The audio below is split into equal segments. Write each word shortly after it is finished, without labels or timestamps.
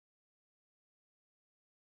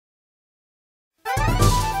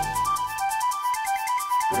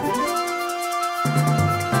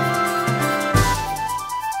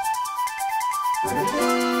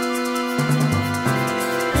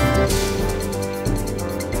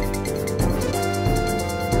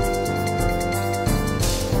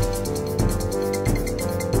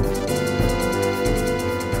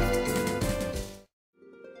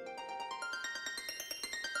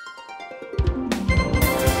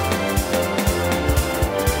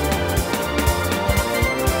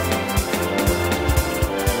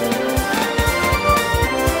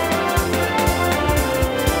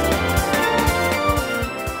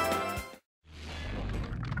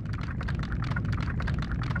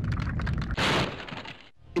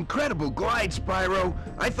Incredible glide, Spyro.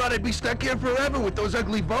 I thought I'd be stuck here forever with those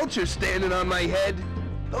ugly vultures standing on my head.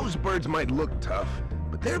 Those birds might look tough,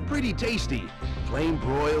 but they're pretty tasty. Flame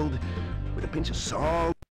broiled, with a pinch of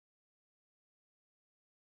salt.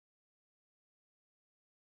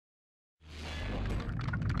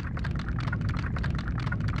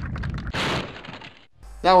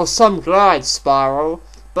 That was some glide, Spyro.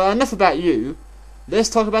 But enough about you. Let's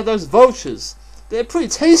talk about those vultures. They're pretty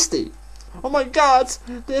tasty. Oh my god,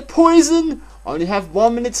 they're poison! I only have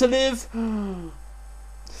 1 minute to live.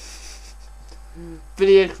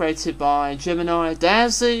 Video created by Gemini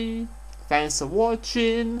Dazzy. Thanks for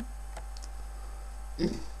watching.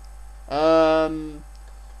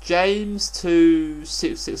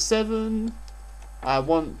 James2667. I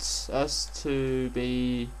want us to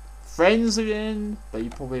be friends again, but you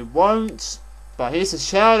probably won't. But here's a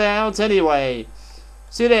shout out anyway.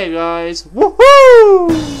 See you there, guys.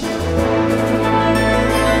 Woohoo!